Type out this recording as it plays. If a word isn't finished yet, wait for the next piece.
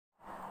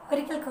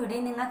ഒരിക്കൽ കൂടി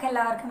നിങ്ങൾക്ക്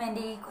എല്ലാവർക്കും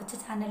എൻ്റെ ഈ കൊച്ചു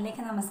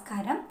ചാനലിലേക്ക്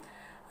നമസ്കാരം.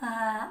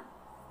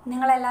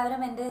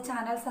 നിങ്ങളെല്ലാവരും എൻ്റെ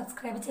ചാനൽ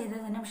സബ്സ്ക്രൈബ്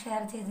ചെയ്തതിനും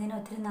ഷെയർ ചെയ്തതിനും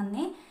ഒത്തിരി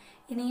നന്ദി.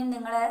 ഇനിയും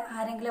നിങ്ങൾ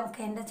ആരെങ്കിലും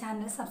ഒക്കെ എൻ്റെ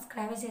ചാനൽ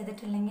സബ്സ്ക്രൈബ്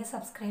ചെയ്തിട്ടില്ലെങ്കിൽ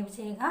സബ്സ്ക്രൈബ്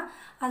ചെയ്യുക.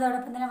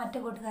 അതോടൊപ്പം തന്നെ മറ്റു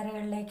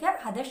കൂട്ടുകാരികളിലേക്ക്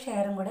അത്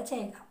ഷെയറും കൂടെ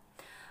ചെയ്യുക.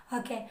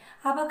 ഓക്കെ,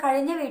 അപ്പോൾ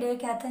കഴിഞ്ഞ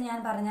വീഡിയോയ്ക്കകത്ത് ഞാൻ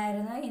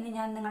പറഞ്ഞായിരുന്നു ഇനി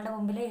ഞാൻ നിങ്ങളുടെ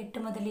മുമ്പിൽ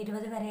 8 മുതൽ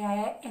 20 വരെയായ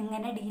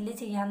എങ്ങനെ ഡീല്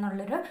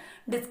ചെയ്യാമെന്നുള്ളൊരു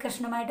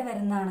ഡിസ്കഷനുമായിട്ട്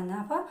വരുന്നതാണെന്ന്.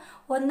 അപ്പോൾ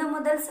 1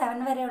 മുതൽ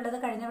 7 വരെയുള്ളത്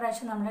കഴിഞ്ഞ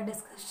പ്രാവശ്യം നമ്മൾ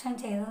ഡിസ്കഷൻ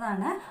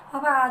ചെയ്തതാണ്.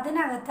 അപ്പോൾ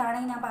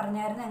അതിനകത്താണെങ്കിൽ ഞാൻ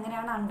പറഞ്ഞായിരുന്നു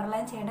എങ്ങനെയാണ്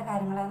അണ്ടർലൈൻ ചെയ്യേണ്ട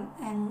കാര്യങ്ങൾ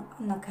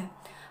എന്നൊക്കെ.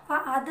 അപ്പോൾ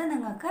അത്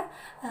നിങ്ങൾക്ക്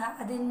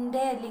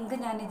അതിൻ്റെ ലിങ്ക്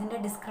ഞാൻ ഇതിൻ്റെ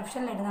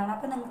ഡിസ്ക്രിപ്ഷനിൽ ഇടുന്നതാണ്.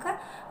 അപ്പോൾ നിങ്ങൾക്ക്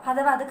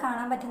അഥവാ അത്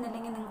കാണാൻ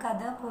പറ്റുന്നില്ലെങ്കിൽ നിങ്ങൾക്ക്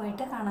അത്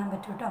പോയിട്ട് കാണാൻ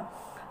പറ്റും കേട്ടോ.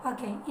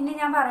 ഓക്കെ, ഇനി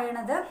ഞാൻ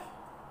പറയണത്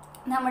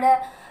നമ്മുടെ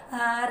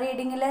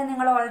റീഡിങ്ങിൽ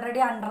നിങ്ങൾ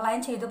ഓൾറെഡി അണ്ടർലൈൻ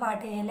ചെയ്തു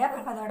പാർട്ട് എയിൽ.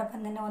 അതോടൊപ്പം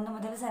തന്നെ 1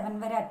 മുതൽ 7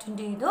 വരെ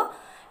അറ്റൻഡ് ചെയ്തു.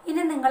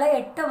 ഇനി നിങ്ങൾ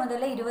 8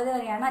 മുതൽ 20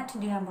 വരെയാണ്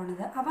അറ്റൻഡ് ചെയ്യാൻ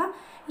പോകുന്നത്. അപ്പം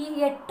ഈ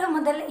 8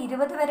 മുതൽ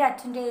 20 വരെ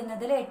അറ്റൻഡ്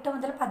ചെയ്യുന്നതിൽ 8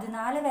 മുതൽ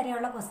 14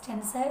 വരെയുള്ള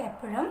ക്വസ്റ്റ്യൻസ്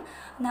എപ്പോഴും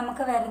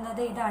നമുക്ക്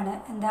വരുന്നത് ഇതാണ്,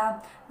 എന്താ,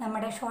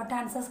 നമ്മുടെ ഷോർട്ട്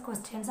ആൻസേഴ്സ്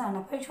ക്വസ്റ്റ്യൻസ് ആണ്.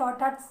 അപ്പോൾ ഈ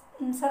ഷോർട്ട്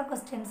ആൻസർ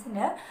ക്വസ്റ്റ്യൻസിൽ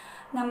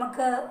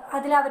നമുക്ക്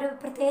അതിലവർ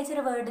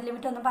പ്രത്യേകിച്ചൊരു വേർഡ്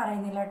ലിമിറ്റ് ഒന്നും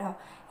പറയുന്നില്ല കേട്ടോ.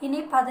 ഇനി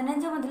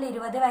 15 മുതൽ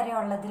 20 വരെ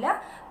ഉള്ളതിൽ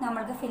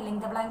നമ്മൾക്ക്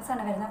ഫില്ലിംഗ് ദ ബ്ലാങ്ക്സ്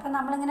ആണ് വരുന്നത്. അപ്പം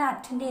നമ്മളിങ്ങനെ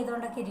അറ്റൻഡ്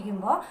ചെയ്തുകൊണ്ടൊക്കെ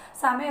ഇരിക്കുമ്പോൾ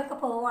സമയമൊക്കെ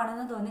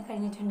പോവുകയാണെന്ന്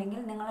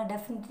തോന്നിക്കഴിഞ്ഞിട്ടുണ്ടെങ്കിൽ നിങ്ങൾ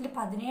ഡെഫിനറ്റ്ലി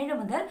 17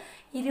 മുതൽ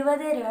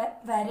 20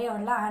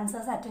 വരെയുള്ള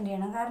ആൻസേഴ്സ് അറ്റൻഡ്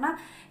ചെയ്യണം. കാരണം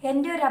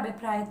എൻ്റെ ഒരു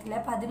അഭിപ്രായത്തിൽ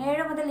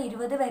 17 മുതൽ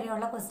 20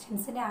 വരെയുള്ള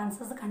ക്വസ്റ്റ്യൻസിൻ്റെ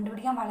ആൻസേഴ്സ്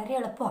കണ്ടുപിടിക്കാൻ വളരെ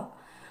എളുപ്പമാണ്.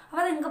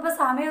 അപ്പോൾ നിങ്ങൾക്കിപ്പോൾ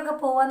സമയമൊക്കെ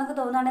പോകാമെന്നൊക്കെ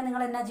തോന്നുകയാണെങ്കിൽ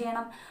നിങ്ങൾ എന്നാ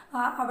ചെയ്യണം,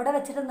 അവിടെ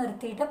വെച്ചിട്ട്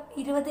നിർത്തിയിട്ട്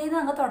 20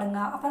 അങ്ങ്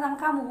തുടങ്ങുക. അപ്പോൾ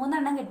നമുക്ക് ആ 3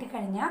 എണ്ണം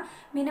കിട്ടിക്കഴിഞ്ഞാൽ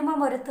മിനിമം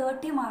ഒരു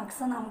 30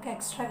 മാർക്സ് നമുക്ക്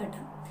എക്സ്ട്രാ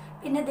കിട്ടും.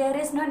 പിന്നെ there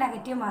is no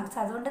negative marks.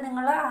 അതുകൊണ്ട്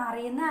നിങ്ങൾ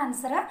അറിയുന്ന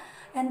ആൻസർ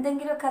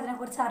എന്തെങ്കിലുമൊക്കെ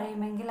അതിനെക്കുറിച്ച്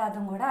അറിയുമെങ്കിൽ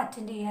അതും കൂടെ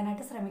അറ്റൻഡ്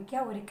ചെയ്യാനായിട്ട്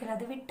ശ്രമിക്കുക. ഒരിക്കലും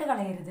അത് വിട്ട്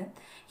കളയരുത്.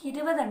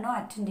 20 എണ്ണം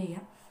അറ്റൻഡ്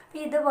ചെയ്യുക.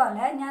 അപ്പോൾ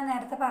ഇതുപോലെ ഞാൻ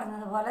നേരത്തെ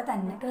പറഞ്ഞതുപോലെ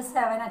തന്നെ 2 to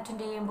 7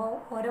 അറ്റൻഡ് ചെയ്യുമ്പോൾ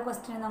ഓരോ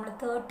ക്വസ്റ്റ്യനും നമ്മൾ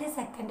 30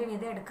 സെക്കൻഡ്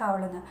വീതം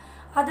എടുക്കാവുള്ളത്.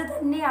 അത്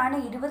തന്നെയാണ്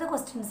 20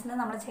 ക്വസ്റ്റ്യൻസിന്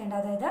നമ്മൾ ചെയ്യേണ്ടത്.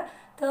 അതായത്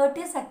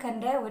 30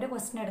 സെക്കൻഡ് ഒരു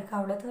ക്വസ്റ്റ്യൻ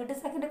എടുക്കാവുള്ളൂ. 30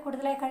 സെക്കൻഡ്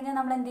കൂടുതലായി കഴിഞ്ഞാൽ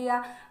നമ്മൾ എന്ത്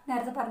ചെയ്യുക,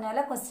 നേരത്തെ പറഞ്ഞാൽ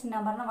ക്വസ്റ്റ്യൻ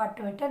നമ്പറിന്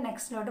വട്ടുവിട്ട്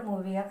നെക്സ്റ്റിലോട്ട്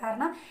മൂവ് ചെയ്യുക.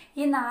 കാരണം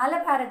ഈ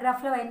 4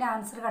 പാരഗ്രാഫിൽ അതിൻ്റെ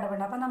ആൻസർ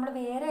കിടപ്പുണ്ട്. അപ്പോൾ നമ്മൾ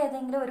വേറെ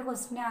ഏതെങ്കിലും ഒരു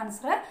ക്വസ്റ്റ്യൻ്റെ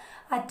ആൻസർ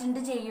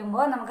അറ്റൻഡ്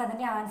ചെയ്യുമ്പോൾ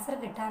നമുക്കതിൻ്റെ ആൻസർ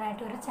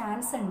കിട്ടാനായിട്ട് ഒരു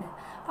ചാൻസ് ഉണ്ട്.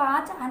 അപ്പോൾ ആ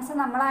ചാൻസ്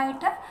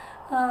നമ്മളായിട്ട്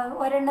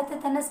ഒരെണ്ണത്തിൽ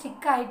തന്നെ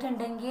സ്റ്റിക്ക്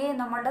ആയിട്ടുണ്ടെങ്കിൽ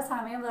നമ്മളുടെ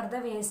സമയം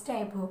വെറുതെ വേസ്റ്റ്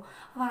ആയി പോകും.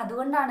 അപ്പോൾ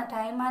അതുകൊണ്ടാണ്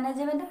ടൈം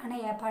മാനേജ്മെൻ്റ് ആണ്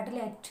ഈ പാട്ടിൽ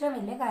ഏറ്റവും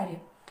വലിയ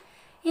കാര്യം.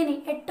 ഇനി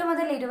 8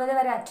 മുതൽ 20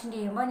 വരെ അറ്റൻഡ്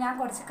ചെയ്യുമ്പോൾ ഞാൻ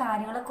കുറച്ച്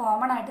കാര്യങ്ങൾ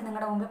കോമൺ ആയിട്ട്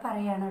നിങ്ങളുടെ മുമ്പിൽ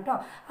പറയുകയാണ് കേട്ടോ.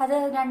 അത്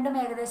രണ്ടും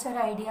ഏകദേശം ഒരു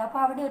ഐഡിയ. അപ്പോൾ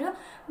അവിടെ ഒരു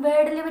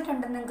വേർഡ് ലിമിറ്റ്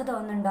ഉണ്ടെന്ന് നിങ്ങൾക്ക്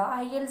തോന്നുന്നുണ്ടോ?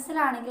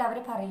 IELTS-ലാണെങ്കിൽ അവർ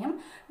പറയും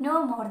നോ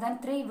മോർ ദാൻ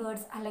 3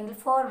 വേർഡ്സ് അല്ലെങ്കിൽ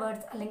 4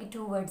 വേർഡ്സ് അല്ലെങ്കിൽ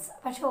 2 വേർഡ്സ്.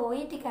 പക്ഷേ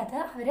OET-ക്കകത്ത്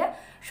അവർ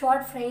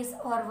short phrase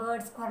or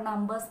words or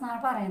numbers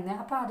എന്നാണ് പറയുന്നത്.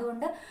 അപ്പോൾ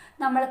അതുകൊണ്ട്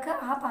നമ്മൾക്ക്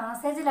ആ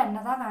പാസേജിൽ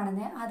എന്നതാ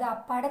കാണുന്നത് അത്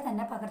അപ്പാടെ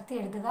തന്നെ പകർത്തി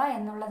എഴുതുക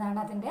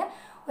എന്നുള്ളതാണ് അതിൻ്റെ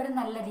ഒരു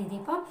നല്ല രീതി.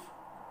 ഇപ്പം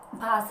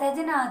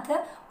പാസേജിനകത്ത്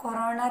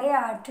കൊറോണറി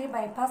ആർട്ടറി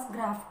ബൈപ്പാസ്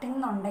ഗ്രാഫ്റ്റിംഗ്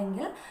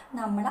എന്നുണ്ടെങ്കിൽ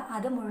നമ്മൾ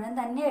അത് മുഴുവൻ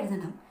തന്നെ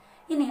എഴുതണം.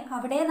 ഇനി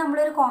അവിടെ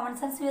നമ്മളൊരു കോമൺ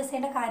സെൻസ് യൂസ്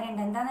ചെയ്യേണ്ട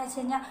കാര്യമുണ്ട്. എന്താണെന്ന് വെച്ച്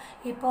കഴിഞ്ഞാൽ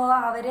ഇപ്പോൾ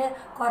അവർ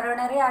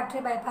കൊറോണറി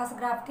ആർട്ടറി ബൈപ്പാസ്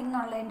ഗ്രാഫ്റ്റിംഗ്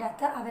എന്നുള്ളതിൻ്റെ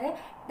അകത്ത് അവർ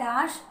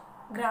ഡാഷ്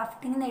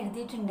ഗ്രാഫ്റ്റിംഗ് എന്ന്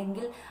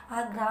എഴുതിയിട്ടുണ്ടെങ്കിൽ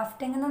ആ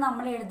ഗ്രാഫ്റ്റിംഗ് എന്ന്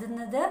നമ്മൾ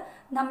എഴുതുന്നത്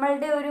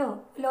നമ്മളുടെ ഒരു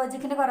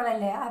ലോജിക്കിൻ്റെ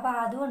കുറവല്ലേ.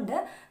 അപ്പോൾ അതുകൊണ്ട്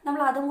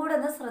നമ്മൾ അതും കൂടെ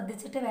ഒന്ന്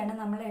ശ്രദ്ധിച്ചിട്ട് വേണം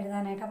നമ്മൾ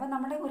എഴുതാനായിട്ട്. അപ്പോൾ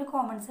നമ്മുടെ ഒരു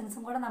കോമൺ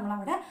സെൻസും കൂടെ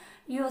നമ്മളവിടെ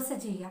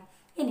യൂസ് ചെയ്യാം.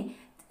 ഇനി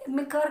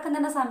മിക്കവർക്കും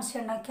തന്നെ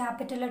സംശയമുണ്ടോ,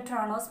 ക്യാപിറ്റൽ ലെറ്റർ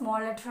ആണോ സ്മോൾ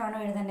ലെറ്റർ ആണോ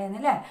എഴുതേണ്ടതെന്ന്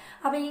അല്ലേ.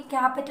 അപ്പോൾ ഈ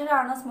ക്യാപിറ്റൽ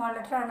ആണോ സ്മോൾ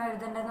ലെറ്റർ ആണോ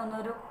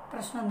എഴുതേണ്ടതെന്നൊന്നൊരു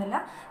പ്രശ്നമൊന്നുമില്ല.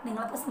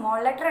 നിങ്ങളിപ്പോൾ സ്മോൾ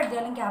ലെറ്റർ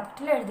എഴുതിയാലും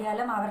ക്യാപിറ്റൽ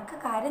എഴുതിയാലും അവർക്ക്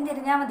കാര്യം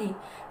തിരിഞ്ഞാൽ മതി.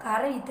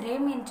 കാരണം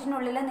ഇത്രയും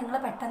മിനിറ്റിനുള്ളിൽ നിങ്ങൾ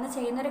പെട്ടെന്ന്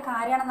ചെയ്യുന്നൊരു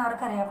കാര്യമാണെന്ന്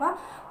അവർക്കറിയാം. അപ്പോൾ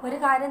ഒരു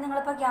കാര്യം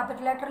നിങ്ങളിപ്പോൾ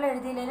ക്യാപിറ്റൽ ലെറ്ററിൽ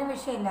എഴുതിയില്ലെങ്കിലും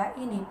വിഷയമില്ല.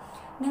 ഇനി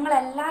നിങ്ങൾ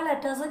എല്ലാ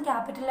ലെറ്റേഴ്സും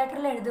ക്യാപിറ്റൽ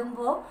ലെറ്ററിൽ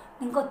എഴുതുമ്പോൾ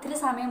നിങ്ങൾക്ക് ഒത്തിരി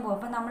സമയം പോകും.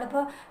 അപ്പോൾ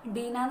നമ്മളിപ്പോൾ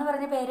ഡീന എന്ന്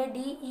പറഞ്ഞ പേര്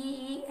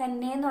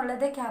DEENA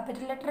എന്നുള്ളത്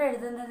ക്യാപിറ്റൽ ലെറ്റർ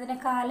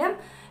എഴുതുന്നതിനേക്കാളും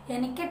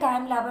എനിക്ക്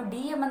ടൈം ലാഭം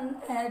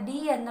ഡി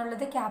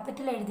എന്നുള്ളത്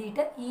ക്യാപിറ്റൽ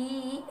എഴുതിയിട്ട്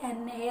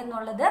EENA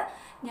എന്നുള്ളത്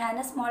ഞാൻ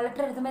സ്മോൾ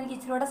ലെറ്റർ എഴുതുമ്പോൾ എനിക്ക്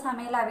ഇച്ചിരി കൂടെ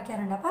സമയം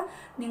ലാഭിക്കാറുണ്ട്. അപ്പം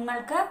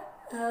നിങ്ങൾക്ക്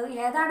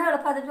ഏതാണ്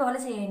എളുപ്പം അതുപോലെ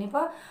ചെയ്യാൻ.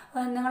 ഇപ്പോൾ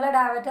നിങ്ങൾ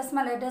ഡയബറ്റസ്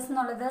മലൈറ്റസ്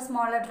എന്നുള്ളത്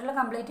സ്മോൾ ലെറ്ററിൽ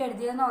കംപ്ലീറ്റ്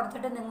എഴുതിയെന്ന്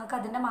ഓർത്തിട്ട് നിങ്ങൾക്ക്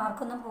അതിൻ്റെ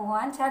മാർക്കൊന്നും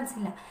പോകാൻ ചാൻസ്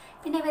ഇല്ല.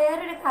 പിന്നെ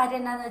വേറൊരു കാര്യം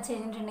എന്താണെന്ന് വെച്ച്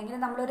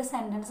കഴിഞ്ഞിട്ടുണ്ടെങ്കിൽ നമ്മളൊരു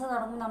സെൻറ്റൻസ്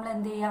തുടങ്ങുമ്പോൾ നമ്മൾ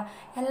എന്ത് ചെയ്യുക,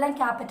 എല്ലാം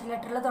ക്യാപിറ്റൽ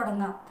ലെറ്ററിൽ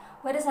തുടങ്ങാം.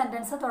 ഒരു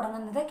സെൻറ്റൻസ്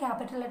തുടങ്ങുന്നത്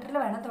ക്യാപിറ്റൽ ലെറ്ററിൽ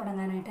വേണം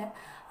തുടങ്ങാനായിട്ട്.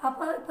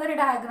 അപ്പോൾ ഇപ്പോൾ ഒരു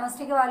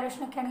ഡയഗ്നോസ്റ്റിക്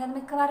വാല്യൂഷനൊക്കെ ആണെങ്കിൽ അത്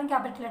മിക്കവാറും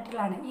ക്യാപിറ്റൽ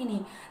ലെറ്ററിലാണ്. ഇനി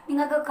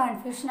നിങ്ങൾക്ക്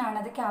കൺഫ്യൂഷനാണ്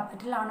അത്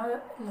ക്യാപിറ്റലാണോ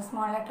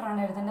സ്മോൾ ലെറ്റർ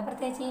ആണോ എഴുതേണ്ടത്.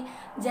 പ്രത്യേകിച്ച് ഈ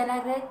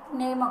ജനറിക്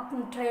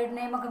നെയിമൊക്കെ ട്രേഡ്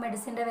നെയിമൊക്കെ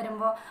മെഡിസിൻ്റെ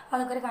വരുമ്പോൾ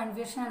അതൊക്കെ ഒരു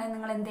കൺഫ്യൂഷനാണെങ്കിൽ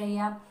നിങ്ങൾ എന്ത്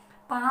ചെയ്യാം,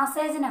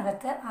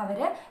 പാസേജിനകത്ത് അവർ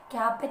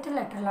ക്യാപിറ്റൽ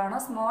ലെറ്ററിലാണോ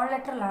സ്മോൾ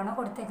ലെറ്ററിലാണോ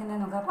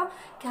കൊടുത്തേക്കുന്നത് നോക്കുക. അപ്പോൾ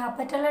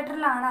ക്യാപിറ്റൽ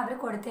ലെറ്ററിലാണ് അവർ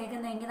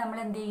കൊടുത്തേക്കുന്നതെങ്കിൽ നമ്മൾ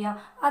എന്ത് ചെയ്യുക,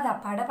 അത്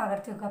അപ്പാടെ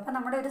പകർത്തി വെക്കുക. അപ്പോൾ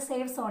നമ്മുടെ ഒരു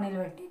സേഫ് സോണിൽ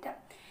വേണ്ടിയിട്ട്.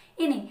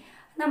 ഇനി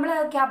നമ്മൾ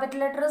ക്യാപിറ്റൽ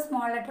ലെറ്ററും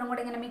സ്മോൾ ലെറ്ററും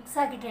കൂടി ഇങ്ങനെ മിക്സ്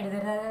ആക്കിയിട്ട്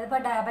എഴുതരുത്. അതായത്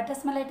ഇപ്പോൾ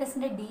ഡയബറ്റിസ്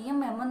മെലൈറ്റസിൻ്റെ ഡിയും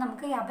എമ്മും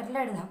നമുക്ക് ക്യാപിറ്റൽ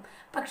എഴുതാം,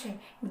 പക്ഷേ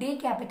D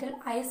capital,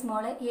 I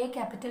small, A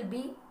capital,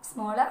 B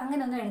small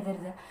അങ്ങനെയൊന്നും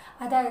എഴുതരുത്.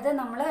 അതായത്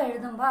നമ്മൾ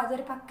എഴുതുമ്പോൾ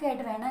അതൊരു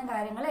പക്കയായിട്ട് വേണം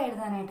കാര്യങ്ങൾ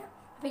എഴുതാനായിട്ട്.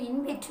 അപ്പോൾ ഇൻ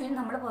ബിറ്റ്വീൻ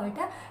നമ്മൾ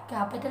പോയിട്ട്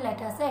ക്യാപിറ്റൽ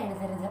ലെറ്റേഴ്സ്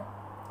എഴുതരുത്.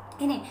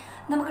 ഇനി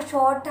നമുക്ക്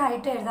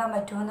ഷോർട്ടായിട്ട് എഴുതാൻ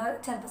പറ്റുമെന്ന്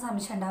ചിലപ്പോൾ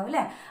സംശയം ഉണ്ടാവും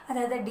അല്ലേ.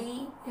 അതായത്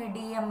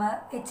D M,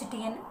 H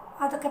T N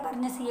അതൊക്കെ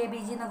പറഞ്ഞ്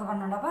CABG എന്നൊക്കെ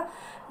പറഞ്ഞിട്ടുണ്ട്. അപ്പോൾ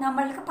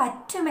നമ്മൾക്ക്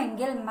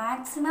പറ്റുമെങ്കിൽ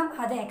മാക്സിമം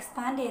അത്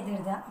എക്സ്പാൻഡ് ചെയ്ത്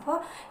എഴുതുക. അപ്പോൾ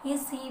ഈ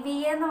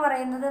CVA എന്ന്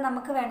പറയുന്നത്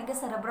നമുക്ക് വേണമെങ്കിൽ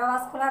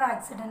സെറിബ്രോവാസ്കുലർ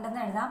ആക്സിഡൻ്റ്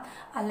എന്ന് എഴുതാം,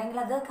 അല്ലെങ്കിൽ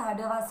അത്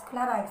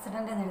കാർഡിയോവാസ്കുലർ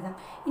ആക്സിഡൻ്റ് എന്ന് എഴുതാം.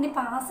 ഇനി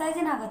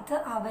പാസേജിനകത്ത്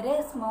അവർ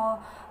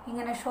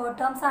ഇങ്ങനെ ഷോർട്ട്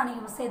ടേംസ് ആണ്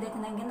യൂസ്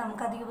ചെയ്തേക്കുന്നതെങ്കിൽ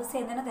നമുക്കത് യൂസ്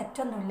ചെയ്യുന്നതിന്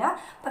തെറ്റൊന്നുമില്ല.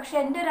 പക്ഷേ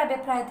എൻ്റെ ഒരു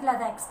അഭിപ്രായത്തിൽ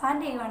അത്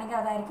എക്സ്പാൻഡ് ചെയ്യുവാണെങ്കിൽ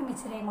അതായിരിക്കും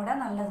ഇച്ചിരിയും കൂടെ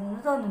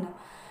നല്ലതെന്ന് തോന്നുന്നു.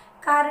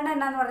 കാരണം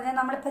എന്താണെന്ന് പറഞ്ഞാൽ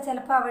നമ്മളിപ്പോൾ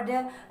ചിലപ്പോൾ അവിടെ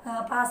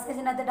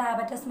പാസേജിനകത്ത്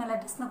ഡയബറ്റിസ്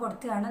മെലൈറ്റസ് എന്ന്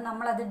കൊടുത്തുകയാണ്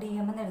നമ്മളത്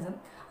DM എന്ന് എഴുതും.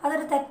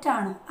 അതൊരു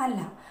തെറ്റാണ് അല്ല.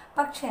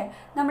 പക്ഷേ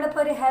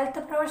നമ്മളിപ്പോൾ ഒരു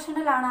ഹെൽത്ത്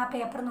പ്രൊഫഷണലാണ് ആ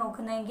പേപ്പർ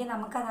നോക്കുന്നതെങ്കിൽ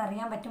നമുക്കത്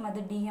അറിയാൻ പറ്റും അത്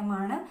DM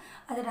ആണ്,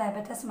 അത്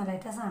ഡയബറ്റിസ്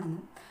മെലൈറ്റസ്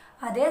ആണെന്ന്.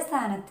 അതേ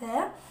സ്ഥാനത്ത്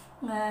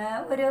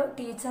ഒരു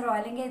ടീച്ചറോ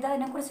അല്ലെങ്കിൽ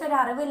ഇതിനെക്കുറിച്ച് ഒരു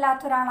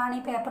അറിവില്ലാത്ത ഒരാളാണ്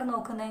ഈ പേപ്പർ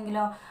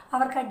നോക്കുന്നതെങ്കിലോ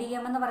അവർക്ക് ആ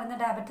DM എന്ന് പറയുന്ന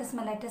ഡയബറ്റിസ്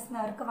മെലൈറ്റസ്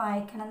അവർക്ക്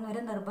വായിക്കണം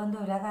എന്നൊരു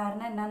നിർബന്ധമില്ല.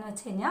 കാരണം എന്താണെന്ന്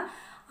വെച്ച് കഴിഞ്ഞാൽ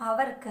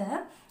അവർക്ക്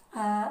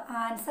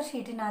ആൻസർ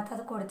ഷീറ്റിനകത്ത്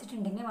അത്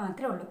കൊടുത്തിട്ടുണ്ടെങ്കിൽ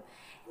മാത്രമേ ഉള്ളൂ.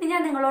 ഇനി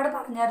ഞാൻ നിങ്ങളോട്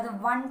പറഞ്ഞായിരുന്നു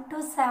 1 to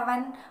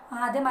 7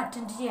 ആദ്യം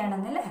അറ്റൻഡ്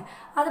ചെയ്യണമെന്നല്ലേ.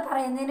 അത്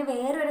പറയുന്നതിന്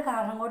വേറൊരു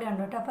കാരണം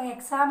കൂടിയുണ്ട് കേട്ടോ. അപ്പോൾ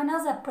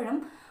എക്സാമിനേഴ്സ് എപ്പോഴും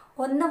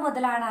 1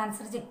 മുതലാണ്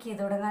ആൻസർ ചെക്ക്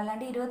ചെയ്ത് തുടങ്ങുക,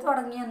 അല്ലാണ്ട് 20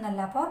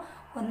 തുടങ്ങിയൊന്നുമല്ല. അപ്പോൾ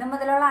 1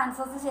 മുതലുള്ള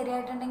ആൻസേഴ്സ്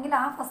ശരിയായിട്ടുണ്ടെങ്കിൽ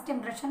ആ ഫസ്റ്റ്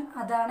ഇംപ്രഷൻ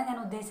അതാണ് ഞാൻ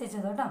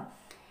ഉദ്ദേശിച്ചത് കേട്ടോ.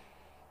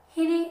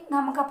 ഇനി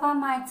നമുക്കപ്പോൾ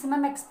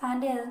മാക്സിമം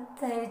എക്സ്പാൻഡ്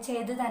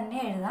ചെയ്ത് തന്നെ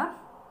എഴുതാം.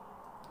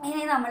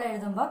 ഇനി നമ്മൾ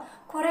എഴുതുമ്പോൾ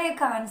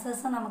കുറേയൊക്കെ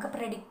ആൻസേഴ്സ് നമുക്ക്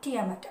പ്രെഡിക്റ്റ്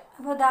ചെയ്യാൻ പറ്റും.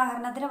 അപ്പോൾ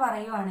ഉദാഹരണത്തിന്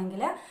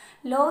പറയുവാണെങ്കിൽ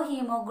law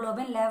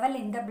haemoglobin level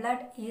in the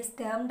blood is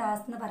termed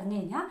as എന്ന് പറഞ്ഞു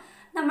കഴിഞ്ഞാൽ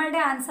നമ്മളുടെ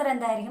ആൻസർ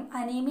എന്തായിരിക്കും?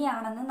 അനീമിയ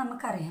ആണെന്ന്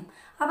നമുക്കറിയാം.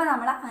 അപ്പോൾ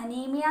നമ്മൾ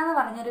അനീമിയ എന്ന്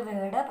പറഞ്ഞൊരു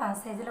വേർഡ്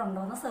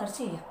പാസേജിലുണ്ടോ എന്ന് സെർച്ച്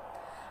ചെയ്യാം.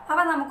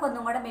 അപ്പോൾ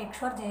നമുക്കൊന്നും കൂടെ മേക്ക്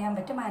ഷുവർ ചെയ്യാൻ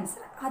പറ്റും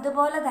ആൻസർ.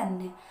 അതുപോലെ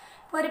തന്നെ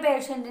ഇപ്പോൾ ഒരു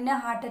പേഷ്യൻറ്റിന്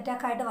ഹാർട്ട്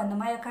അറ്റാക്ക് ആയിട്ട് വന്നു,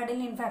 മയോകാർഡിയൽ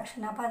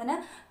ഇൻഫെക്ഷൻ, അപ്പോൾ അതിന്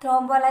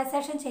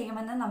ത്രോംബോലൈസേഷൻ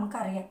ചെയ്യുമെന്ന്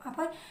നമുക്കറിയാം.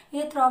 അപ്പോൾ ഈ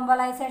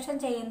ത്രോംബോലൈസേഷൻ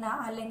ചെയ്യുന്ന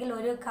അല്ലെങ്കിൽ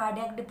ഒരു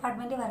കാർഡിയാക്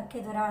ഡിപ്പാർട്ട്മെൻറ്റ് വർക്ക്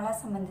ചെയ്ത ഒരാളെ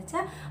സംബന്ധിച്ച്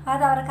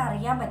അത് അവർക്ക്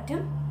അറിയാൻ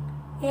പറ്റും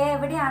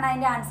എവിടെയാണ്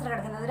അതിൻ്റെ ആൻസർ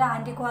കിടക്കുന്നത്. ഒരു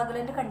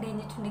ആൻറ്റികോഗുലൻ്റ് കണ്ടു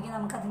കഴിഞ്ഞിട്ടുണ്ടെങ്കിൽ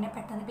നമുക്കതിനെ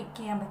പെട്ടെന്ന് പിക്ക്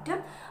ചെയ്യാൻ പറ്റും.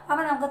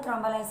 അപ്പോൾ നമുക്ക്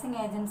ത്രോംബോലൈസിങ്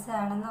ഏജൻസി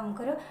ആണെന്ന്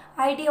നമുക്കൊരു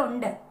ഐഡിയ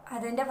ഉണ്ട്,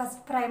 അതിൻ്റെ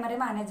ഫസ്റ്റ് പ്രൈമറി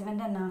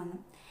മാനേജ്മെൻറ്റ് എന്നാണെന്ന്.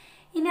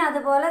 ഇനി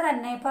അതുപോലെ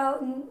തന്നെ ഇപ്പോൾ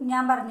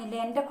ഞാൻ പറഞ്ഞില്ലേ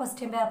എൻ്റെ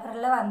ക്വസ്റ്റ്യൻ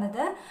പേപ്പറിൽ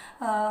വന്നത്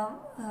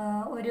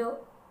ഒരു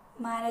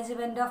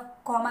മാനേജ്മെൻറ്റ് ഓഫ്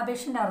കോമ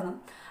പേഷ്യൻ്റ് ആയിരുന്നു.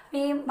 അപ്പോൾ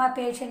ഈ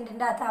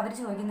പേഷ്യൻറ്റിൻ്റെ അകത്ത് അവർ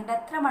ചോദിക്കുന്നുണ്ട്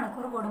എത്ര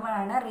മണിക്കൂർ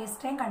കൂടുമ്പോഴാണ്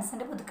റീസ്ട്രെയിൻ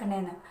കൺസെൻറ്റ്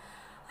പുതുക്കേണ്ടതെന്ന്.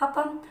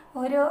 അപ്പം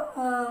ഒരു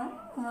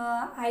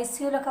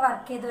ICUലൊക്കെ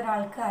വർക്ക് ചെയ്ത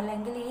ഒരാൾക്ക്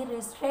അല്ലെങ്കിൽ ഈ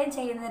റീസ്ട്രെയിൻ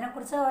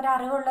ചെയ്യുന്നതിനെക്കുറിച്ച്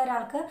ഒരറിവുള്ള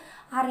ഒരാൾക്ക്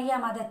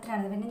അറിയാം അത്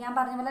എത്രയാണ്. പിന്നെ ഞാൻ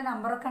പറഞ്ഞ പോലെ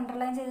നമ്പറൊക്കെ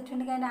അണ്ടർലൈൻ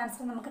ചെയ്തിട്ടുണ്ടെങ്കിൽ അതിൻ്റെ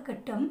ആൻസർ നമുക്ക്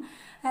കിട്ടും.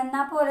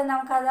 എന്നാൽ പോലും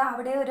നമുക്കത്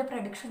അവിടെ ഒരു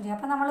പ്രഡിക്ഷൻ ചെയ്യാം.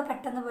 അപ്പോൾ നമ്മൾ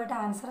പെട്ടെന്ന് പോയിട്ട്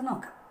ആൻസർ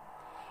നോക്കാം.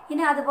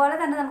 ഇനി അതുപോലെ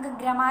തന്നെ നമുക്ക്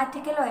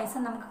ഗ്രാമാറ്റിക്കൽ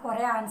വൈസ് നമുക്ക്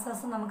കുറേ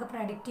ആൻസേഴ്സ് നമുക്ക്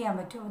പ്രഡിക്റ്റ് ചെയ്യാൻ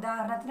പറ്റും.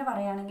 ഉദാഹരണത്തിന്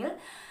പറയുകയാണെങ്കിൽ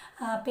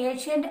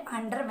പേഷ്യൻ്റ്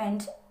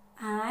അണ്ടർവെൻറ്റ്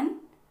ആൻഡ്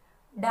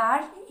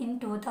ഡാഷ് ഇൻ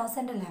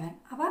 2011.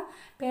 അപ്പോൾ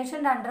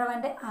പേഷ്യൻ്റ്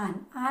അണ്ടർവെൻറ്റ്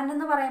ആൻ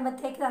എന്ന്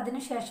പറയുമ്പോഴത്തേക്ക് അതിന്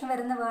ശേഷം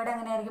വരുന്ന വേർഡ്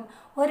എങ്ങനെയായിരിക്കും?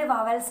 ഒരു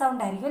വവൽ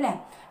സൗണ്ട് ആയിരിക്കും അല്ലേ.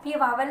 അപ്പോൾ ഈ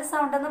വവൽ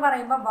സൗണ്ട് എന്ന്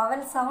പറയുമ്പോൾ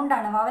വവൽ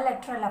സൗണ്ടാണ്, വവൽ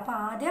ലെറ്റർ അല്ല. അപ്പോൾ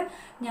ആദ്യം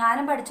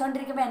ഞാനും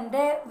പഠിച്ചുകൊണ്ടിരിക്കുമ്പോൾ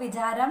എൻ്റെ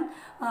വിചാരം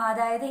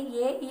അതായത്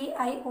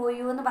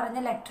AEIOU എന്ന് പറഞ്ഞ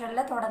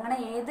ലെറ്ററിൽ തുടങ്ങണ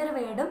ഏതൊരു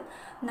വേർഡും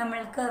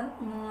നമ്മൾക്ക്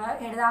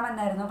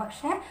എഴുതാമെന്നായിരുന്നു.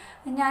 പക്ഷേ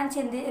ഞാൻ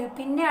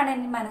പിന്നെയാണ്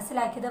എനിക്ക്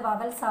മനസ്സിലാക്കിയത്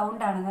വവൽ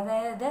സൗണ്ടാണെന്ന്.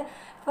 അതായത്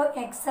ഇപ്പോൾ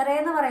എക്സ്റേ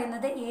എന്ന്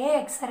പറയുന്നത്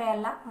എക്സ്റേ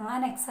അല്ല,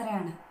 എക്സ്റേ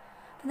ആണ്.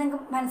 അപ്പം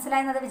നിങ്ങൾക്ക്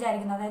മനസ്സിലായെന്നത്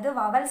വിചാരിക്കുന്നത്. അതായത്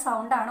വവൽ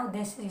സൗണ്ടാണ്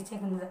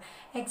ഉദ്ദേശിച്ചിരിക്കുന്നത്.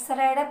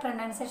 എക്സ്റേയുടെ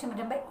പ്രൊനൗൺസിയേഷൻ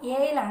വരുമ്പോൾ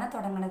എയിലാണ്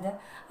തുടങ്ങുന്നത്,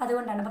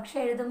 അതുകൊണ്ടാണ്. പക്ഷെ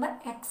എഴുതുമ്പോൾ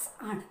എക്സ്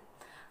ആണ്.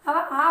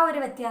 അപ്പോൾ ആ ഒരു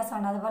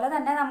വ്യത്യാസമാണ്. അതുപോലെ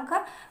തന്നെ നമുക്ക്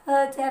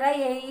ചില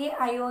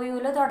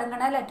AEIOUയിൽ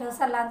തുടങ്ങുന്ന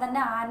ലെറ്റേഴ്സ് എല്ലാം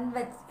തന്നെ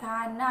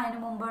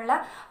അതിന് മുമ്പുള്ള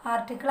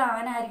ആർട്ടിക്കിൾ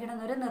ആനായിരിക്കണം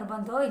എന്നൊരു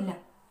നിർബന്ധവും ഇല്ല.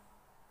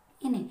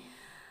 ഇനി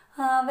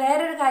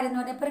വേറൊരു കാര്യം എന്ന്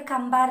പറഞ്ഞാൽ ഇപ്പോൾ ഒരു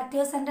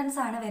കമ്പാരിറ്റീവ് സെൻറ്റൻസ്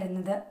ആണ്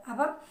വരുന്നത്.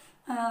 അപ്പം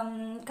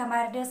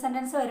കമ്പാരിറ്റീവ്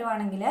സെൻറ്റൻസ്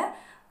വരുവാണെങ്കിൽ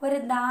ഒരു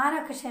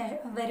ദാനൊക്കെ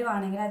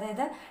വരുവാണെങ്കിൽ,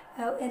 അതായത്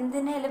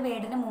എന്തിനേലും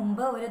വേർഡിന്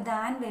മുമ്പ് ഒരു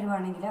ദാൻ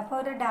വരുവാണെങ്കിൽ, അപ്പോൾ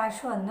ഒരു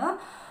ഡാഷ് വന്നു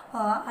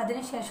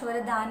അതിനുശേഷം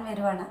ഒരു ദാൻ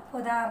വരുവാണ്.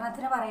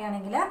 ഉദാഹരണത്തിന്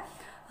പറയുകയാണെങ്കിൽ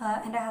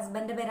എൻ്റെ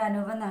ഹസ്ബൻഡ് പേര്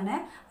അനൂപ് എന്നാണ്.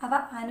 അപ്പോൾ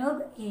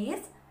Anoop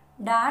is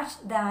dash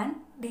than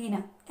Deena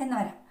എന്ന്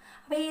വരാം.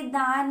 അപ്പോൾ ഈ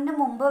ദാനിന്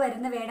മുമ്പ്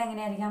വരുന്ന വേർഡ്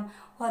എങ്ങനെയായിരിക്കാം?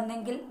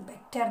 ഒന്നെങ്കിൽ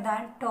better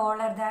than,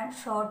 ടോളർ than,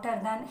 shorter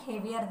than,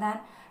 heavier than,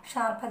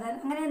 sharper than,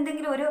 അങ്ങനെ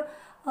എന്തെങ്കിലും ഒരു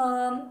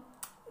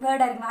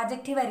വേർഡായിരിക്കും,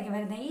 അജക്റ്റീവ് ആയിരിക്കും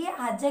വരുന്നത്. ഈ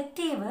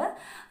അജക്റ്റീവ്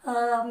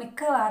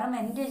മിക്കവാറും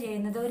എൻഡ്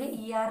ചെയ്യുന്നത് ഒരു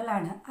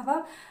ERലാണ്. അപ്പം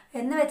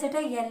എന്ന് വെച്ചിട്ട്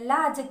എല്ലാ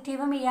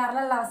അജക്റ്റീവും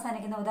ERലല്ല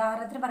അവസാനിക്കുന്നത്.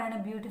 ഉദാഹരണത്തിന്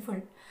പറയുന്നത് ബ്യൂട്ടിഫുൾ,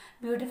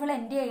 ബ്യൂട്ടിഫുൾ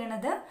എൻഡ്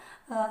ചെയ്യണത്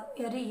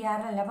ഒരു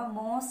ERലല്ല. അപ്പം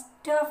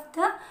most of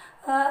the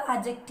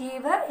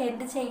adjective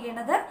end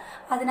ചെയ്യണത്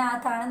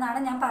അതിനകത്താണെന്നാണ്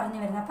ഞാൻ പറഞ്ഞു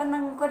വരുന്നത്. അപ്പം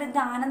നമുക്കൊരു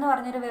ദാനം എന്ന്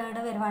പറഞ്ഞൊരു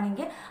വേർഡ്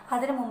വരുവാണെങ്കിൽ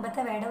അതിന്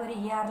മുമ്പത്തെ വേർഡ് ഒരു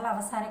ERൽ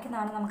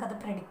അവസാനിക്കുന്നതാണ്. നമുക്കത്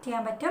പ്രെഡിക്റ്റ്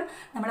ചെയ്യാൻ പറ്റും.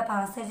 നമ്മൾ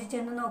പാസേജ്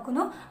ചെന്ന്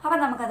നോക്കുന്നു, അപ്പം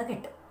നമുക്കത്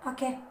കിട്ടും.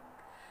 ഓക്കെ,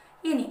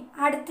 ഇനി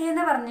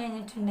അടുത്തതെന്ന് പറഞ്ഞു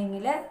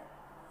കഴിഞ്ഞിട്ടുണ്ടെങ്കിൽ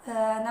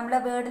നമ്മൾ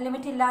വേർഡ്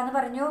ലിമിറ്റ് ഇല്ല എന്ന്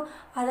പറഞ്ഞു,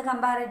 അത്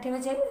കമ്പാരറ്റീവ്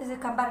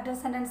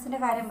സെൻറ്റൻസിൻ്റെ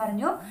കാര്യം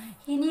പറഞ്ഞു.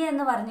 ഇനി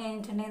എന്ന് പറഞ്ഞു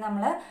കഴിഞ്ഞിട്ടുണ്ടെങ്കിൽ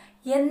നമ്മൾ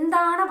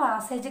എന്താണ്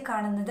പാസേജ്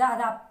കാണുന്നത്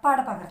അത്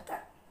അപ്പാടെ പകർത്തുക.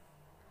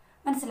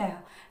 മനസ്സിലായോ?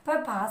 ഇപ്പോൾ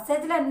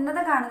പാസേജിൽ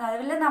എന്നത് കാണുന്നത്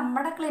അതുപോലെ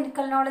നമ്മുടെ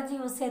ക്ലിനിക്കൽ നോളജ്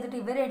യൂസ് ചെയ്തിട്ട്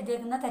ഇവർ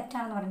എഴുതിയേക്കുന്ന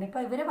തെറ്റാണെന്ന് പറഞ്ഞിട്ട്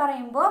ഇപ്പോൾ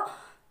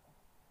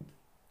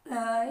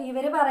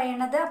ഇവർ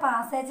പറയണത്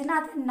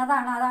പാസേജിനകത്ത്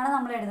എന്നതാണ്, അതാണ്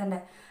നമ്മൾ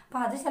എഴുതേണ്ടത്.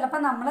 അപ്പോൾ അത്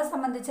ചിലപ്പോൾ നമ്മളെ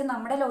സംബന്ധിച്ച്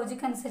നമ്മുടെ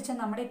ലോജിക്ക് അനുസരിച്ച്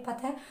നമ്മുടെ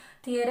ഇപ്പോഴത്തെ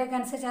തിയറിയൊക്കെ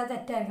അനുസരിച്ച് അത്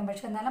തെറ്റായിരിക്കും.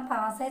 പക്ഷെ എന്നാലും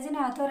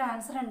പാസേജിനകത്ത് ഒരു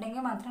ആൻസർ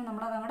ഉണ്ടെങ്കിൽ മാത്രമേ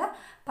നമ്മളത് അങ്ങോട്ട്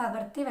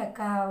പകർത്തി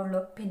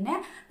വെക്കാവുള്ളൂ. പിന്നെ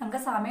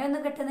നമുക്ക്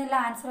സമയമൊന്നും കിട്ടുന്നില്ല,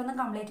 ആൻസർ ഒന്നും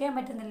കംപ്ലീറ്റ് ചെയ്യാൻ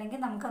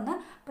പറ്റുന്നില്ലെങ്കിൽ നമുക്കൊന്ന്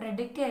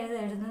പ്രെഡിക്റ്റ് ചെയ്ത്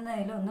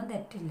എഴുതുന്നതിലൊന്നും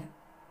തെറ്റില്ല.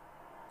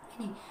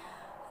 ഇനി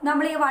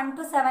നമ്മൾ ഈ 1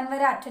 to 7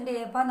 വരെ അറ്റൻഡ്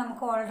ചെയ്തപ്പോൾ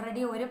നമുക്ക്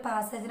ഓൾറെഡി ഒരു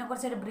പാസേജിനെ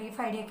കുറിച്ച് ഒരു ബ്രീഫ്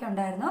ഐഡിയ ഒക്കെ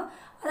ഉണ്ടായിരുന്നു.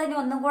 അതിന്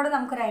ഒന്നും കൂടെ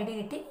നമുക്കൊരു ഐഡിയ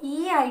കിട്ടി. ഈ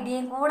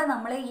ഐഡിയയും കൂടെ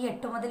നമ്മൾ ഈ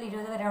 8 മുതൽ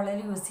 20 വരെ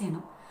ഉള്ളതിൽ യൂസ്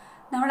ചെയ്യണം.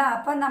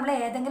 അപ്പം നമ്മൾ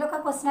ഏതെങ്കിലുമൊക്കെ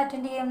ക്വസ്റ്റ്യൻ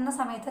അറ്റൻഡ് ചെയ്യുന്ന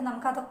സമയത്ത്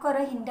നമുക്ക് അതൊക്കെ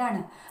ഒരു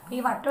ഹിൻ്റാണ്. ഈ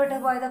വട്ടമിട്ട്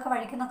പോയതൊക്കെ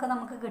വഴിക്കുന്നൊക്കെ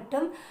നമുക്ക്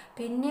കിട്ടും.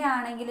 പിന്നെ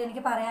ആണെങ്കിൽ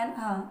എനിക്ക് പറയാൻ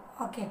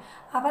ഓക്കെ,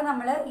 അപ്പം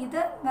നമ്മൾ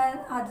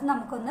അത്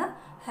നമുക്കൊന്ന്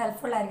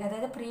ഹെൽപ്ഫുൾ ആയിരിക്കും.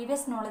 അതായത്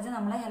പ്രീവിയസ് നോളജ്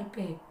നമ്മളെ ഹെൽപ്പ്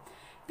ചെയ്യും.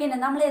 പിന്നെ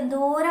നമ്മൾ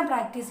എന്തോരം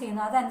പ്രാക്ടീസ്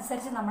ചെയ്യുന്നു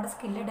അതനുസരിച്ച് നമ്മുടെ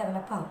സ്കില്ല്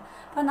ഡെവലപ്പ് ആകും.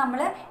 അപ്പം നമ്മൾ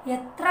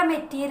എത്ര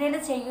മെറ്റീരിയൽ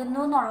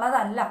ചെയ്യുന്നു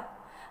എന്നുള്ളതല്ല,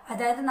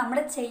 അതായത് നമ്മൾ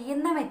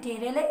ചെയ്യുന്ന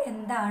മെറ്റീരിയൽ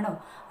എന്താണോ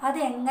അത്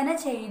എങ്ങനെ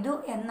ചെയ്തു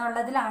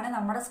എന്നുള്ളതിലാണ്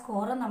നമ്മുടെ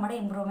സ്കോറും നമ്മുടെ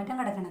ഇമ്പ്രൂവ്മെൻറ്റും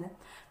കിടക്കുന്നത്.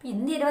 അപ്പം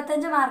ഇന്ന്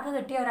 25 മാർക്ക്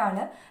കിട്ടിയ ഒരാൾ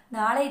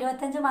നാളെ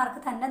 25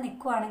 മാർക്ക് തന്നെ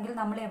നിൽക്കുകയാണെങ്കിൽ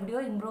നമ്മൾ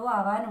എവിടെയോ ഇമ്പ്രൂവ്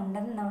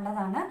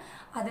ആവാനുണ്ടെന്നുള്ളതാണ്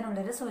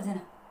അതിനുള്ളൊരു സൂചന.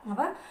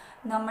 അപ്പം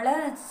നമ്മൾ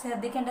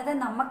ശ്രദ്ധിക്കേണ്ടത്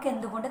നമുക്ക്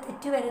എന്തുകൊണ്ട്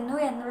തെറ്റ് വരുന്നു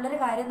എന്നുള്ളൊരു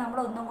കാര്യം നമ്മൾ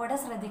ഒന്നും കൂടെ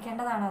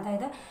ശ്രദ്ധിക്കേണ്ടതാണ്.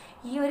 അതായത്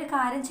ഈ ഒരു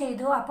കാര്യം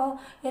ചെയ്തു, അപ്പോൾ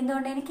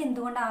എനിക്ക്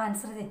എന്തുകൊണ്ട് ആ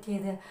ആൻസർ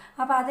തെറ്റിയത്,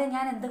 അപ്പോൾ അത്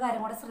ഞാൻ എന്ത്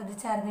കാര്യം കൂടെ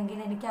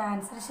ശ്രദ്ധിച്ചായിരുന്നെങ്കിൽ എനിക്ക് ആ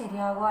ആൻസർ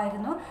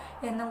ശരിയാകുമായിരുന്നു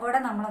എന്നും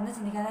കൂടെ നമ്മളൊന്ന്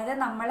ചിന്തിക്കുക. അതായത്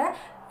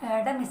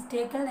നമ്മളുടെ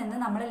മിസ്റ്റേക്കിൽ നിന്ന്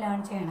നമ്മൾ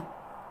ലേൺ ചെയ്യണം.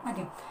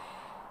 ഓക്കെ,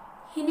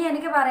 ഇനി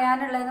എനിക്ക്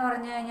പറയാനുള്ളതെന്ന്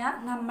പറഞ്ഞു കഴിഞ്ഞാൽ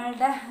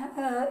നമ്മളുടെ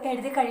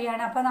എഴുതി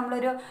കഴിയാണ്. അപ്പോൾ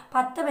നമ്മളൊരു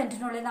 10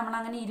 മിനിറ്റിനുള്ളിൽ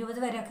നമ്മളങ്ങനെ 20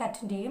 വരെയൊക്കെ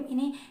അറ്റൻഡ് ചെയ്യും.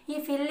 ഇനി ഈ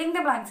ഫില്ലിംഗ്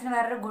ദ ബ്ലാങ്ക്സിന്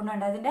വേറൊരു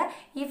ഗുണമുണ്ട്. അതിൻ്റെ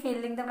ഈ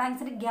ഫില്ലിംഗ് ദ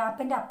ബ്ലാങ്ക്സിൻ്റെ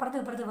ഗ്യാപ്പിൻ്റെ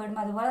അപ്പുറത്തും ഇപ്പുറത്ത്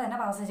വീടുമ്പോൾ അതുപോലെ തന്നെ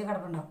പാസേജ്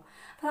കിടപ്പുണ്ടാവും.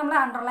 അപ്പോൾ നമ്മൾ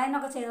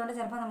അണ്ടർലൈനൊക്കെ ചെയ്തുകൊണ്ട്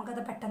ചിലപ്പോൾ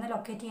നമുക്കത് പെട്ടെന്ന്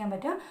ലൊക്കേറ്റ് ചെയ്യാൻ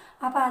പറ്റും.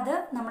 അപ്പോൾ അത്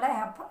നമ്മൾ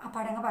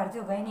അപ്പാടങ്ങ് പകർത്തി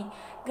വെക്കുക. ഇനി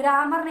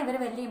ഗ്രാമറിന് ഇവർ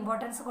വലിയ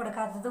ഇമ്പോർട്ടൻസ്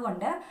കൊടുക്കാത്തത്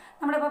കൊണ്ട്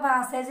നമ്മളിപ്പോൾ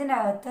പാസേജിൻ്റെ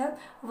അകത്ത്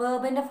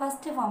വേർബിൻ്റെ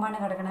ഫസ്റ്റ് ഫോമാണ്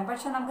കിടക്കുന്നത്,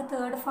 പക്ഷേ നമുക്ക്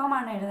തേർഡ്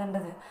ഫോമാണ്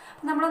എഴുതേണ്ടത്.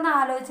 നമ്മളൊന്ന്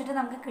ആലോചിച്ചിട്ട്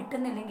നമുക്ക്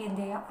കിട്ടുന്നില്ലെങ്കിൽ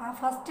എന്ത് ചെയ്യാം, ആ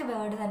ഫസ്റ്റ്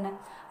വേർഡ് തന്നെ,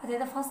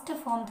 അതായത് ഫസ്റ്റ്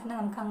ഫോം തന്നെ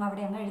നമുക്ക്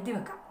അവിടെ അങ്ങ് എഴുതി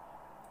വെക്കാം.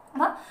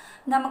 അപ്പോൾ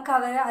നമുക്ക്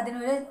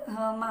അതിനൊരു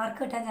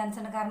മാർക്ക് കിട്ടാൻ ചാൻസ്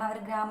ഉണ്ട്. കാരണം അവർ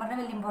ഗ്രാമറിന്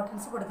വലിയ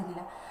ഇമ്പോർട്ടൻസ്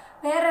കൊടുക്കുന്നില്ല.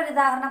 വേറൊരു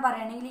ഉദാഹരണം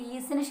പറയുകയാണെങ്കിൽ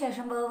ഈസിന്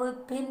ശേഷം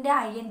വേർബിൻ്റെ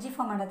ING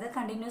ഫോമാണ്, അത്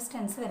കണ്ടിന്യൂസ്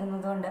ടെൻസ്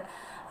വരുന്നതുകൊണ്ട്.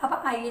 അപ്പോൾ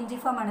ING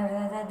ഫോമാണ്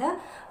വരുന്നത്. അതായത്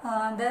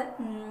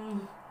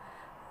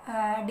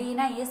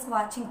ഡീന ഈസ്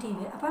വാച്ചിങ് TV.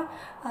 അപ്പം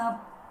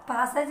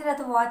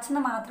പാസേജിനകത്ത്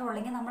വാച്ചെന്ന് മാത്രമേ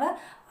ഉള്ളെങ്കിൽ നമ്മൾ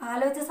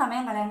ആലോചിച്ച്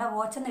സമയം കളയേണ്ട,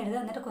 വാച്ചെന്ന് എഴുതുക,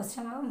 എന്നിട്ട്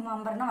ക്വസ്റ്റ്യൻ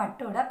നമ്പറിന്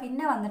വട്ടുവിടുക,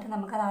 പിന്നെ വന്നിട്ട്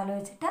നമുക്കത്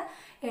ആലോചിച്ചിട്ട്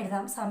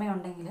എഴുതാം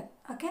സമയമുണ്ടെങ്കിൽ.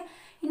 ഓക്കെ,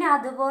 ഇനി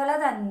അതുപോലെ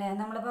തന്നെ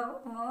നമ്മളിപ്പോൾ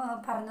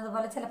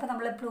പറഞ്ഞതുപോലെ ചിലപ്പോൾ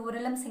നമ്മൾ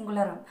പ്ലൂറലും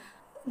സിംഗുലറും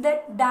the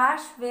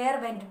dash wear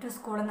went to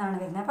school എന്നാണ്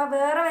വരുന്നത്. അപ്പോൾ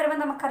വേറെ വരുമ്പോൾ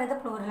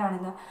നമുക്കറിയാം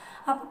പ്ലൂറലാണെന്ന്.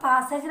 അപ്പോൾ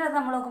പാസേജിനകത്ത്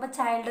നമ്മൾ നോക്കുമ്പോൾ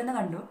ചൈൽഡ് എന്ന്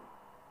കണ്ടു.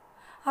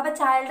 അപ്പോൾ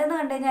ചൈൽഡ് എന്ന്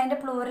കണ്ടു കഴിഞ്ഞാൽ അതിൻ്റെ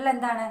പ്ലൂറൽ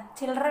എന്താണ്,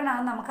 ചിൽഡ്രൻ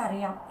ആണെന്ന്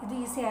നമുക്കറിയാം, ഇത്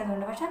ഈസി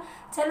ആയതുകൊണ്ട്. പക്ഷേ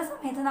ചില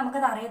സമയത്ത്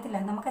നമുക്കത് അറിയത്തില്ല.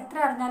 നമുക്ക് എത്ര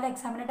അറിഞ്ഞാലും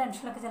എക്സാമിൻ്റെ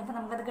ടെൻഷനിലൊക്കെ ചിലപ്പോൾ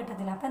നമുക്കത്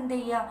കിട്ടത്തില്ല. അപ്പോൾ എന്ത്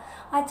ചെയ്യുക,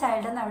 ആ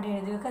ചൈൽഡ് എന്ന് അവിടെ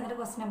എഴുതി വെക്കുക, എന്നിട്ട്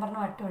ക്വസ്റ്റ്യൻ നമ്പറിന്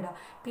വട്ടുവിടുക.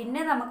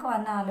 പിന്നെ നമുക്ക്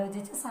വന്ന്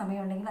ആലോചിച്ച്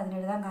സമയമുണ്ടെങ്കിൽ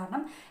അതിനെഴുതാൻ.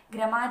 കാരണം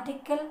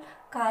ഗ്രാമാറ്റിക്കൽ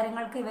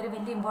കാര്യങ്ങൾക്ക് ഇവർ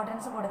വലിയ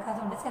ഇമ്പോർട്ടൻസ്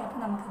കൊടുക്കാത്തതുകൊണ്ട്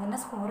ചിലപ്പോൾ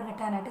നമുക്കതിൻ്റെ സ്കോർ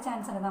കിട്ടാനായിട്ട്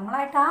ചാൻസ് ഉണ്ട്.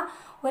 നമ്മളായിട്ട് ആ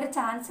ഒരു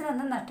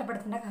ചാൻസിനൊന്നും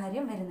നഷ്ടപ്പെടുത്തേണ്ട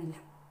കാര്യം വരുന്നില്ല.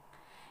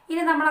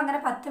 ഇനി നമ്മളങ്ങനെ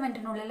 10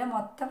 മിനിറ്റിനുള്ളിൽ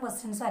മൊത്തം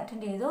ക്വസ്റ്റ്യൻസും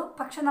അറ്റൻഡ് ചെയ്തു.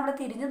 പക്ഷെ നമ്മൾ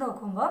തിരിഞ്ഞു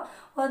നോക്കുമ്പോൾ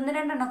 1-2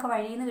 എണ്ണമൊക്കെ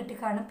വഴിയിൽ നിന്ന്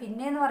കിട്ടിക്കാണും.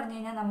 പിന്നെയെന്ന് പറഞ്ഞു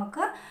കഴിഞ്ഞാൽ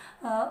നമുക്ക്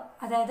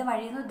അതായത്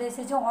വഴിയിൽ നിന്ന്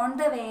ഉദ്ദേശിച്ച് ഓൺ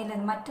ദ വേയിൽ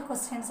മറ്റ്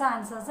ക്വസ്റ്റ്യൻസ്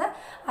ആൻസേഴ്സ്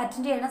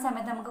അറ്റൻഡ് ചെയ്യുന്ന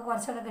സമയത്ത് നമുക്ക്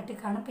കുറച്ചൊക്കെ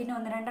കിട്ടിക്കാണും. പിന്നെ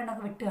 1-2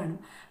 എണ്ണമൊക്കെ വിട്ട് കാണും.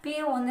 അപ്പോൾ ഈ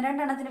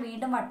 1-2 എണ്ണത്തിന്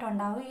വീണ്ടും വട്ടം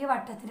ഉണ്ടാവും. ഈ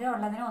വട്ടത്തിൽ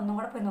ഉള്ളതിന് ഒന്നും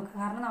കൂടെ പോയി നോക്കുക.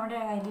 കാരണം നമ്മുടെ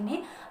കയ്യിൽ ഇനി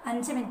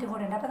 5 മിനിറ്റ്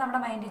കൂടെ ഉണ്ട്. അപ്പോൾ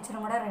നമ്മുടെ മൈൻഡ് ഇച്ചിരി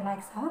കൂടെ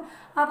റിലാക്സ് ആവും.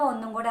 അപ്പോൾ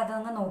ഒന്നും കൂടെ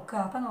അതൊന്ന്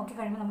നോക്കുക. അപ്പോൾ നോക്കി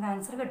കഴിയുമ്പോൾ നമുക്ക്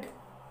ആൻസർ കിട്ടും.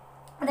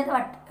 എന്നിട്ട്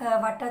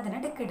വട്ടത്തിന്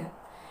ടിക്ക് ഇടുക.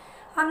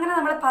 അങ്ങനെ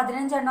നമ്മൾ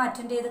 15 എണ്ണം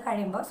അറ്റൻഡ് ചെയ്ത്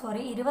കഴിയുമ്പോൾ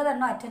 20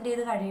 എണ്ണം അറ്റൻഡ്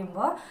ചെയ്ത്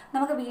കഴിയുമ്പോൾ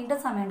നമുക്ക് വീണ്ടും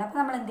സമയമുണ്ട്. അപ്പോൾ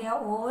നമ്മൾ എന്ത്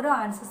ചെയ്യുക, ഓരോ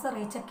ആൻസേഴ്സ്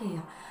റീചെക്ക്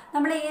ചെയ്യുക.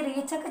 നമ്മൾ ഈ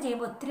റീചെക്ക്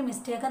ചെയ്യുമ്പോൾ ഒത്തിരി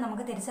മിസ്റ്റേക്ക്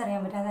നമുക്ക്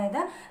തിരിച്ചറിയാൻ പറ്റും. അതായത്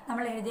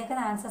നമ്മൾ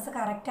എഴുതിയേക്കുന്ന ആൻസേഴ്സ്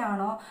കറക്റ്റ്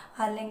ആണോ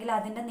അല്ലെങ്കിൽ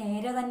അതിൻ്റെ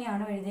നേരെ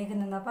തന്നെയാണോ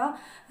എഴുതിയേക്കുന്നത്. അപ്പോൾ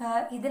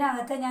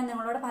ഇതിനകത്ത് ഞാൻ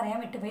നിങ്ങളോട് പറയാൻ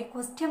വിട്ടുപോയി,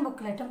 ക്വസ്റ്റ്യൻ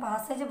ബുക്ക്ലെറ്റും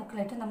പാസേജ്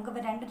ബുക്ക്ലെറ്റും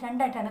നമുക്ക്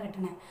രണ്ടായിട്ടാണ്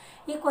കിട്ടുന്നത്.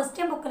 ഈ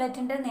ക്വസ്റ്റ്യൻ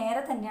ബുക്ക്ലെറ്റിൻ്റെ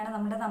നേരെ തന്നെയാണ്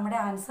നമ്മുടെ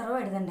ആൻസറും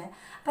എഴുതേണ്ടത്.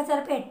 അപ്പോൾ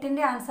ചിലപ്പോൾ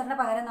 8ൻ്റെ ആൻസറിന്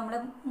പകരം നമ്മൾ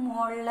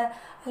മുകളിൽ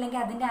അല്ലെങ്കിൽ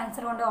അതിൻ്റെ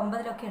ആൻസർ കൊണ്ട്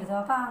 9ലൊക്കെ എഴുതും.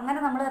 അപ്പോൾ അങ്ങനെ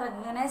നമ്മൾ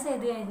റെക്കഗ്നൈസ്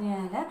ചെയ്ത്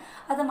കഴിഞ്ഞാൽ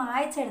അത്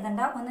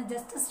മായ്ച്ചെഴുതണ്ട, ഒന്ന്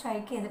ജസ്റ്റ്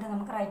സ്ട്രൈക്ക് ചെയ്തിട്ട്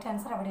നമുക്ക് റൈറ്റ്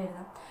ആൻസർ അവിടെ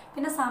എഴുതാം.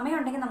 പിന്നെ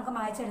സമയമുണ്ടെങ്കിൽ നമുക്ക്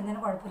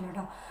മായ്ച്ചെഴുതുന്നതിന് കുഴപ്പമില്ല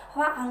കേട്ടോ.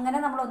 അപ്പോൾ അങ്ങനെ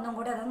നമ്മൾ ഒന്നും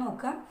കൂടി അത്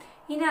നോക്കുക.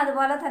 ഇനി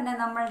അതുപോലെ തന്നെ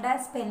നമ്മളുടെ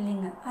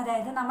സ്പെല്ലിങ്,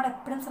 അതായത് നമ്മൾ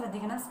എപ്പോഴും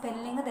ശ്രദ്ധിക്കണം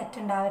സ്പെല്ലിങ്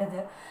തെറ്റുണ്ടാവരുത്.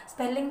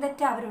 സ്പെല്ലിങ്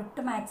തെറ്റ്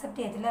അവരൊട്ടും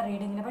ആക്സെപ്റ്റ് ചെയ്തില്ല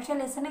റീഡിങ്ങിൽ, പക്ഷേ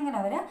ലിസണിങ്ങിൽ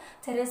അവർ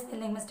ചെറിയ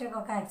സ്പെല്ലിങ്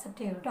മിസ്റ്റേക്കൊക്കെ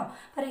ആക്സെപ്റ്റ് ചെയ്യും കേട്ടോ.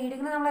 അപ്പോൾ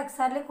റീഡിങ്ങിൽ നമ്മൾ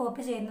എക്സാക്ട്ലി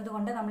കോപ്പി ചെയ്യുന്നത്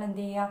കൊണ്ട് നമ്മൾ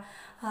എന്ത് ചെയ്യുക,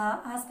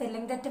 ആ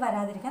സ്പെല്ലിങ് തെറ്റ്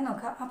വരാതിരിക്കാൻ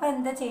നോക്കുക. അപ്പോൾ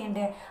എന്താ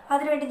ചെയ്യേണ്ടത്,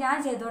 അതിനുവേണ്ടി ഞാൻ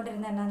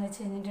ചെയ്തുകൊണ്ടിരുന്നത് എന്താണെന്ന്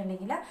വെച്ച്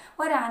കഴിഞ്ഞിട്ടുണ്ടെങ്കിൽ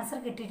ഒരു ആൻസർ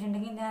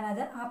കിട്ടിയിട്ടുണ്ടെങ്കിൽ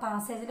ഞാനത് ആ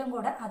പാസേജിലും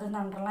കൂടെ അതൊന്ന്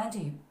അണ്ടർലൈൻ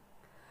ചെയ്യും.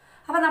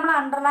 അപ്പോൾ നമ്മൾ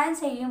അണ്ടർലൈൻ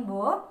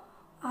ചെയ്യുമ്പോൾ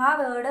ആ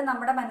വേർഡ്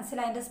നമ്മുടെ മനസ്സിൽ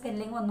അതിൻ്റെ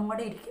സ്പെല്ലിങ് ഒന്നും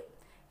കൂടെ ഇരിക്കും.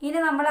 ഇനി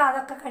നമ്മൾ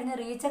അതൊക്കെ കഴിഞ്ഞ്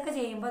റീചെക്ക്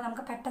ചെയ്യുമ്പോൾ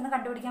നമുക്ക് പെട്ടെന്ന്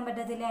കണ്ടുപിടിക്കാൻ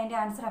പറ്റത്തില്ല അതിൻ്റെ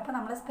ആൻസർ. അപ്പോൾ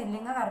നമ്മൾ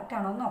സ്പെല്ലിങ് കറക്റ്റ്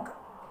ആണോ എന്ന് നോക്കാം.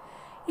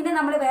 ഇനി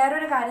നമ്മൾ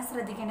വേറൊരു കാര്യം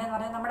ശ്രദ്ധിക്കേണ്ടതെന്ന്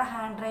പറഞ്ഞാൽ നമ്മുടെ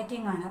ഹാൻഡ്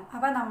റൈറ്റിംഗ് ആണ്.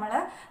 അപ്പോൾ നമ്മൾ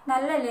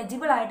നല്ല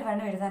ലെജിബിളായിട്ട്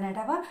വേണം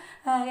എഴുതാനായിട്ട്. അപ്പോൾ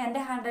എൻ്റെ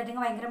ഹാൻഡ്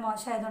റൈറ്റിംഗ് ഭയങ്കര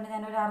മോശമായതുകൊണ്ട്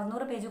ഞാനൊരു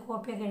 600 പേജ്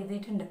കോപ്പിയൊക്കെ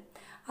എഴുതിയിട്ടുണ്ട്.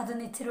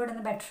 അതൊന്ന് ഇച്ചിരി കൂടെ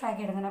ഒന്ന് ബെറ്റർ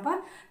ആക്കി എടുക്കണം. അപ്പോൾ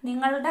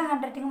നിങ്ങളുടെ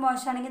ഹാൻഡ് റൈറ്റിംഗ്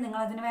മോശമാണെങ്കിൽ നിങ്ങൾ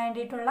അതിന്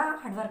വേണ്ടിയിട്ടുള്ള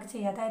ഹാർഡ് വർക്ക്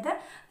ചെയ്യുക. അതായത്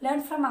ലേൺ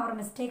ഫ്രം അവർ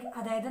മിസ്റ്റേക്ക്.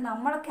 അതായത്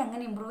നമ്മളൊക്കെ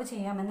എങ്ങനെ ഇമ്പ്രൂവ്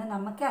ചെയ്യാമെന്ന്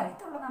നമുക്കേ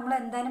അറിയത്തുള്ളൂ. നമ്മൾ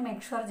എന്തായാലും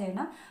മേക്ക് ഷുവർ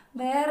ചെയ്യണം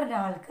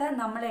വേറൊരാൾക്ക്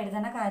നമ്മൾ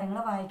എഴുതുന്ന കാര്യങ്ങൾ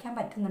വായിക്കാൻ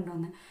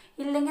പറ്റുന്നുണ്ടോയെന്ന്.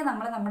 ഇല്ലെങ്കിൽ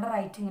നമ്മൾ നമ്മുടെ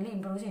റൈറ്റിങ്ങിൽ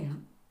ഇമ്പ്രൂവ് ചെയ്യണം.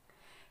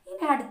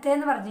 ഇനി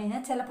അടുത്തതെന്ന് പറഞ്ഞു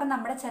കഴിഞ്ഞാൽ ചിലപ്പോൾ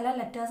നമ്മുടെ ചില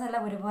ലെറ്റേഴ്സ്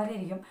എല്ലാം ഒരുപോലെ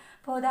ഇരിക്കും.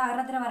 ഇപ്പോൾ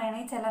ഉദാഹരണത്തിന്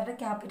പറയുകയാണെങ്കിൽ ചിലരുടെ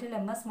ക്യാപിറ്റൽ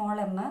എം, സ്മോൾ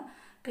എം,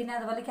 പിന്നെ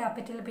അതുപോലെ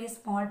capital P,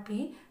 small P,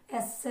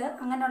 S,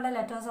 അങ്ങനെയുള്ള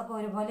ലെറ്റേഴ്സൊക്കെ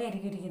ഒരുപോലെ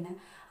ആയിരിക്കും ഇരിക്കുന്നത്.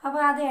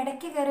 അപ്പോൾ അത്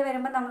ഇടയ്ക്ക് കയറി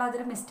വരുമ്പോൾ നമ്മൾ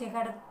അതൊരു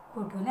മിസ്റ്റേക്കായിട്ട്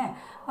കൂട്ടും അല്ലേ.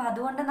 അപ്പോൾ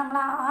അതുകൊണ്ട് നമ്മൾ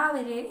ആ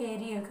ഒരു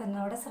ഏരിയയൊക്കെ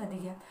ഒന്നുകൂടെ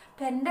ശ്രദ്ധിക്കുക.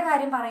 ഇപ്പോൾ എൻ്റെ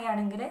കാര്യം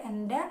പറയുകയാണെങ്കിൽ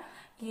എൻ്റെ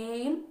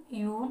എയും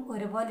യുവും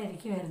ഒരുപോലെ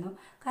ഇരിക്കുമായിരുന്നു.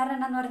 കാരണം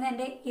എന്താണെന്ന് പറഞ്ഞാൽ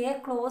എൻ്റെ എ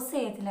ക്ലോസ്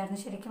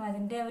ചെയ്യത്തില്ലായിരുന്നു ശരിക്കും.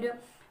 അതിൻ്റെ ഒരു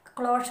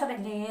ക്ലോഷർ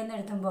ഇല്ലേ എന്ന്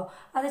എഴുതുമ്പോൾ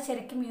അത്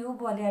ശരിക്കും യു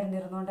പോലെയായിരുന്നു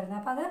ഇരുന്നുകൊണ്ടിരുന്നത്.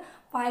 അപ്പോൾ അത്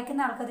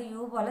വായിക്കുന്ന ആൾക്കത്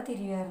യു പോലെ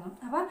തിരിയുമായിരുന്നു.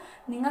 അപ്പോൾ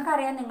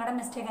നിങ്ങൾക്കറിയാം നിങ്ങളുടെ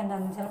മിസ്റ്റേക്ക്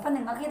എന്താണെന്ന്. ചിലപ്പോൾ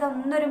നിങ്ങൾക്ക്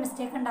ഇതൊന്നും ഒരു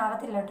മിസ്റ്റേക്ക്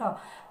ഉണ്ടാവത്തില്ല കേട്ടോ.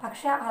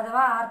 പക്ഷേ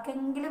അഥവാ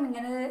ആർക്കെങ്കിലും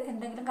ഇങ്ങനെ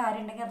എന്തെങ്കിലും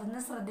കാര്യം ഉണ്ടെങ്കിൽ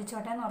അതൊന്ന്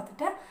ശ്രദ്ധിച്ചോട്ടെ എന്ന്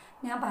ഓർത്തിട്ട്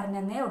ഞാൻ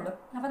പറഞ്ഞതന്നേ ഉള്ളൂ.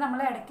 അപ്പോൾ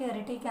നമ്മൾ ഇടയ്ക്ക്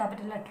കയറിയിട്ട് ഈ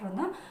ക്യാപിറ്റൽ ലെറ്റർ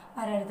ഒന്ന്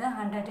വരരുത്,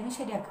 ഹാൻഡ് റൈറ്റിങ്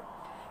ശരിയാക്കും.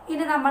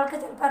 ഇനി നമ്മൾക്ക്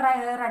ചിലപ്പോൾ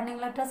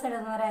റണ്ണിങ് ലെറ്റേഴ്സ്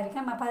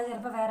എഴുതുന്നവരായിരിക്കും. അപ്പോൾ അത്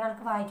ചിലപ്പോൾ വേറെ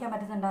ആൾക്ക് വായിക്കാൻ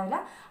പറ്റുന്നുണ്ടാവില്ല.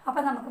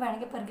 അപ്പോൾ നമുക്ക്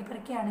വേണമെങ്കിൽ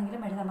പെറുക്കി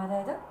ആണെങ്കിലും എഴുതാം.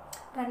 അതായത്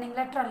റണ്ണിങ്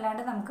ലെറ്റർ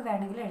അല്ലാണ്ട് നമുക്ക്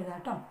വേണമെങ്കിൽ എഴുതാം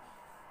കേട്ടോ.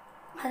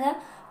 അത്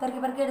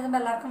പെറുക്കി എഴുതുമ്പോൾ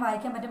എല്ലാവർക്കും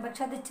വായിക്കാൻ പറ്റും.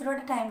 പക്ഷെ അത് ഇച്ചിരി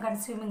കൂടെ ടൈം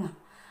കൺസ്യൂമിങ് ആണ്.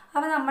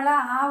 അപ്പോൾ നമ്മൾ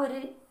ആ ഒരു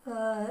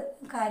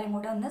കാര്യം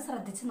കൂടെ ഒന്ന്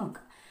ശ്രദ്ധിച്ച്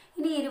നോക്കുക.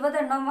 ഇനി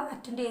 20 എണ്ണം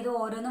അറ്റൻഡ് ചെയ്ത്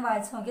ഓരോന്നും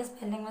വായിച്ച് നോക്കി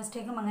സ്പെല്ലിംഗ്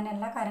മിസ്റ്റേക്കും അങ്ങനെ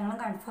എല്ലാ കാര്യങ്ങളും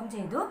കൺഫേം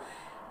ചെയ്തു.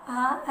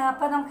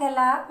 അപ്പോൾ നമുക്ക്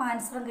എല്ലാ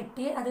ആൻസറും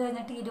കിട്ടി. അത്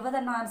കഴിഞ്ഞിട്ട് 20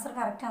 എണ്ണം ആൻസർ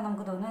കറക്റ്റാണെന്ന്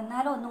നമുക്ക് തോന്നും.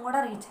 എന്നാലും ഒന്നും കൂടെ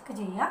റീചെക്ക്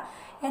ചെയ്യുക.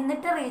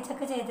 എന്നിട്ട്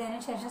റീചെക്ക് ചെയ്തതിന്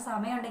ശേഷം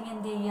സമയമുണ്ടെങ്കിൽ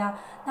എന്ത് ചെയ്യുക,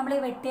 നമ്മൾ ഈ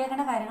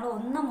വെട്ടിയേക്കുന്ന കാര്യങ്ങൾ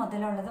 1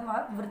 മുതലുള്ളത്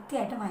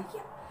വൃത്തിയായിട്ട്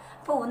മായ്ക്കുക.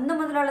 അപ്പോൾ 1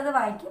 മുതലുള്ളത്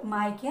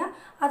മായ്ക്കുക.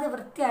 അത്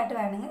വൃത്തിയായിട്ട്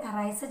വേണമെങ്കിൽ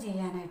എറൈസ്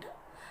ചെയ്യാനായിട്ട്.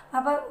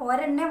 അപ്പോൾ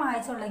ഒരെണ്ണേ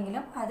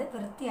വായിച്ചുള്ളെങ്കിലും അത്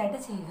വൃത്തിയായിട്ട്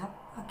ചെയ്യുക.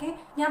 ഓക്കെ,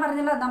 ഞാൻ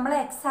പറഞ്ഞല്ലോ നമ്മൾ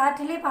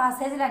എക്സാക്റ്റ്ലി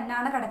പാസേജിൽ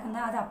എന്നാണ്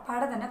കിടക്കുന്നത് അത്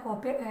അപ്പാടെ തന്നെ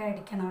കോപ്പി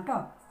അടിക്കണം കേട്ടോ.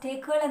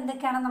 മിസ്റ്റേക്കുകൾ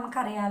എന്തൊക്കെയാണെന്ന്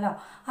നമുക്കറിയാമല്ലോ.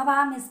 അപ്പോൾ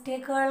ആ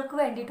മിസ്റ്റേക്കുകൾക്ക്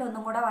വേണ്ടിയിട്ട്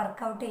ഒന്നും കൂടെ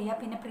വർക്കൗട്ട് ചെയ്യുക.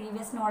 പിന്നെ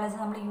പ്രീവിയസ് നോളജ്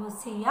നമ്മൾ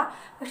യൂസ് ചെയ്യുക.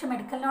 പക്ഷെ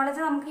മെഡിക്കൽ നോളജ്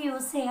നമുക്ക്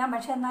യൂസ് ചെയ്യാം.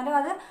 പക്ഷെ എന്നാലും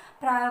അത്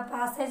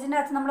പാസേജിൻ്റെ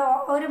അകത്ത് നമ്മൾ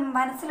ഒരു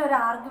മനസ്സിലൊരു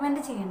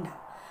ആർഗ്യുമെൻറ്റ് ചെയ്യണ്ട.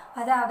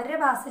 അത് അവരുടെ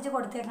പാസേജ്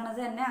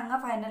കൊടുത്തേക്കണത് തന്നെ അങ്ങ്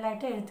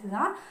ഫൈനലായിട്ട് എഴുതുക.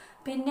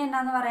 പിന്നെ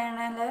എന്നാന്ന്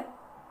പറയണത്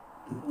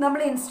നമ്മൾ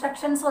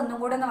ഇൻസ്ട്രക്ഷൻസ് ഒന്നും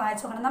കൂടെ ഒന്ന്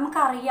വായിച്ചു നോക്കണം.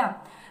 നമുക്കറിയാം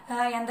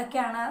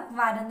എന്തൊക്കെയാണ്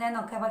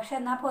വരുന്നതെന്നൊക്കെ. പക്ഷെ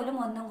എന്നാൽ പോലും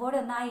ഒന്നും കൂടി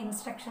ഒന്ന് ആ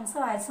ഇൻസ്ട്രക്ഷൻസ്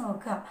വായിച്ച്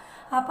നോക്കുക.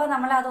 അപ്പോൾ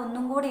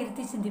നമ്മളതൊന്നും കൂടി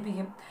ഇരുത്തി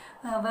ചിന്തിപ്പിക്കും.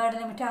 വേർഡ്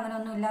ലിമിറ്റ് അങ്ങനെ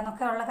ഒന്നും ഇല്ല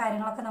എന്നൊക്കെ ഉള്ള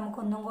കാര്യങ്ങളൊക്കെ നമുക്ക്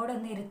ഒന്നും കൂടി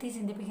ഒന്ന് ഇരുത്തി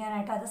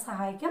ചിന്തിപ്പിക്കാനായിട്ട് അത്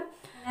സഹായിക്കും.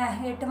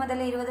 8 മുതൽ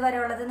 20 വരെ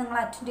ഉള്ളത് നിങ്ങൾ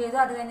അറ്റൻഡ് ചെയ്തു.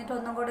 അത് കഴിഞ്ഞിട്ട്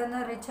ഒന്നും കൂടി ഒന്ന്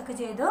റീച്ചൊക്കെ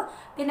ചെയ്തു.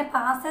 പിന്നെ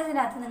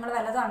പാസേജിനകത്ത് നിങ്ങൾ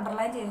വല്ലതും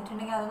അണ്ടർലൈൻ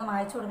ചെയ്തിട്ടുണ്ടെങ്കിൽ അതൊന്നും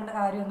വായിച്ചു കൊടുക്കേണ്ട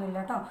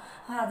കാര്യമൊന്നുമില്ല കേട്ടോ.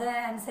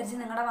 അതനുസരിച്ച്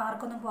നിങ്ങളുടെ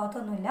മാർക്കൊന്നും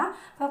പോകത്തൊന്നുമില്ല.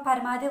 അപ്പോൾ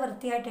പരമാവധി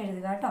വൃത്തിയായിട്ട്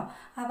എഴുതുക കേട്ടോ.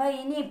 അപ്പോൾ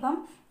ഇനിയിപ്പം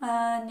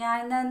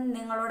ഞാൻ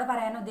നിങ്ങളോട്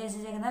പറയാൻ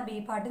ഉദ്ദേശിച്ചിരിക്കുന്ന ബി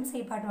പാർട്ടും സി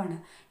പാർട്ടുമാണ്.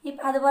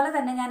 അതുപോലെ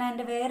തന്നെ ഞാൻ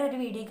എൻ്റെ വേറൊരു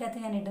വീഡിയോക്കകത്ത്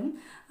ഞാൻ ഇടും.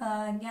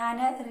 ഞാൻ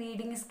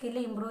റീഡിങ്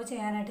സ്കില്ല് ഇമ്പ്രൂവ്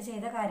ചെയ്യാനായിട്ട്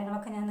ചെയ്ത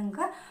കാര്യങ്ങളൊക്കെ ഞാൻ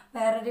നിങ്ങൾക്ക്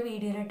വേറൊരു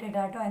വീഡിയോയിലിട്ട്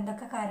ഇടാം കേട്ടോ.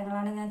 എന്തൊക്കെ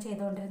കാര്യങ്ങളാണ് ഞാൻ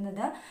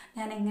ചെയ്തുകൊണ്ടിരുന്നത്,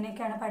 ഞാൻ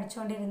എങ്ങനെയൊക്കെയാണ്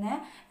പഠിച്ചുകൊണ്ടിരുന്നത്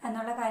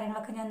എന്നുള്ള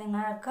കാര്യങ്ങളൊക്കെ ഞാൻ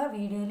നിങ്ങൾക്ക്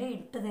വീഡിയോയിൽ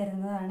ഇട്ട്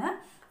തരുന്നതാണ്.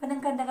 അപ്പോൾ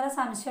നിങ്ങൾക്ക് എന്തെങ്കിലും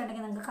സംശയം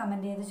ഉണ്ടെങ്കിൽ നിങ്ങൾക്ക്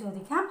കമൻറ്റ് ചെയ്ത്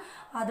ചോദിക്കാം.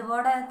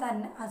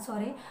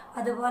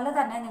 അതുപോലെ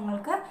തന്നെ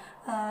നിങ്ങൾക്ക്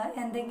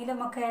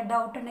എന്തെങ്കിലുമൊക്കെ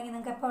ഡൗട്ട് ഉണ്ടെങ്കിൽ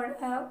നിങ്ങൾക്ക് എപ്പോൾ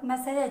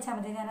മെസ്സേജ് അയച്ചാൽ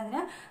മതി.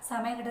 ഞാനതിന്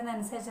സമയം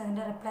കിട്ടുന്നതനുസരിച്ച്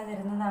അതിൻ്റെ റിപ്ലൈ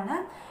തരുന്നതാണ്.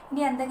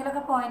 ഇനി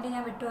എന്തെങ്കിലുമൊക്കെ പോയിന്റ്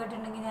ഞാൻ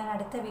വിട്ടുപോയിട്ടുണ്ടെങ്കിൽ ഞാൻ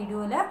അടുത്ത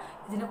വീഡിയോയിൽ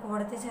ഇതിന്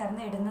കൂടത്തിൽ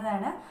ചേർന്ന്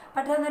ഇടുന്നതാണ്.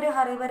 പെട്ടെന്നൊരു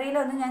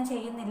ഹറിബറിയിലൊന്നും ഞാൻ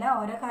ചെയ്യുന്നില്ല.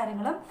 ഓരോ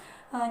കാര്യങ്ങളും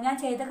ഞാൻ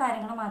ചെയ്ത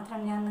കാര്യങ്ങൾ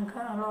മാത്രമാണ് ഞാൻ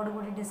നിങ്ങളോട്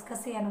കൂടി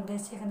ഡിസ്കസ് ചെയ്യാൻ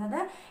ഉദ്ദേശിക്കുന്നത്.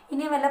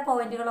 ഇനി വല്ല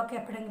പോയിന്റുകളൊക്കെ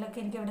എപ്പോഴെങ്കിലുമൊക്കെ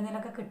എനിക്ക്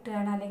എവിടെയെങ്കിലുമൊക്കെ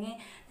കിട്ടുകയാണ്, അല്ലെങ്കിൽ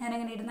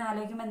ഞാനിങ്ങനെ ഇരുന്ന്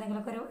ആലോചിക്കുമ്പോൾ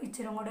എന്തെങ്കിലുമൊക്കെ ഒരു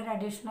ഇച്ചിരി കൂടി ഒരു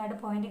അഡീഷണലായിട്ട്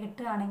പോയിന്റ്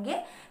കിട്ടുകയാണെങ്കിൽ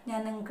ഞാൻ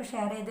നിങ്ങൾക്ക്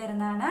ഷെയർ ചെയ്ത്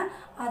തരുന്നതാണ്.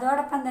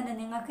 അതോടൊപ്പം തന്നെ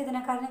നിങ്ങൾക്ക്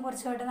ഇതിനെക്കാളിനെ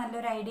കുറിച്ചായിട്ട്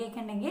നല്ലൊരു ഐഡിയ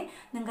ഒക്കെ ഉണ്ടെങ്കിൽ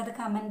നിങ്ങൾക്കത്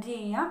കമൻറ്റ്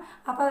ചെയ്യാം.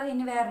 അപ്പോൾ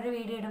ഇനി വേറൊരു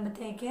വീഡിയോ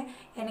ഇടുമ്പോഴത്തേക്ക്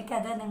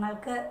എനിക്കത്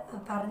നിങ്ങൾക്ക്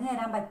പറഞ്ഞു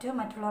തരാൻ പറ്റും,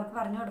 മറ്റുള്ളവർക്ക്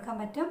പറഞ്ഞു കൊടുക്കാൻ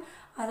പറ്റും.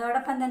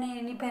 അതോടൊപ്പം തന്നെ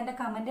ഇനിയിപ്പോൾ എൻ്റെ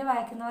കമൻറ്റ്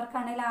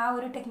വായിക്കുന്നവർക്കാണെങ്കിൽ ആ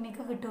ഒരു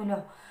ടെക്നിക്ക്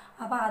കിട്ടുമല്ലോ.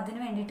 അപ്പോൾ അതിന്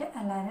വേണ്ടിയിട്ട്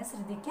എല്ലാവരും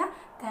ശ്രദ്ധിക്കുക.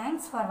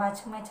 Thanks for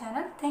watching my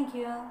channel. Thank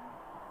you.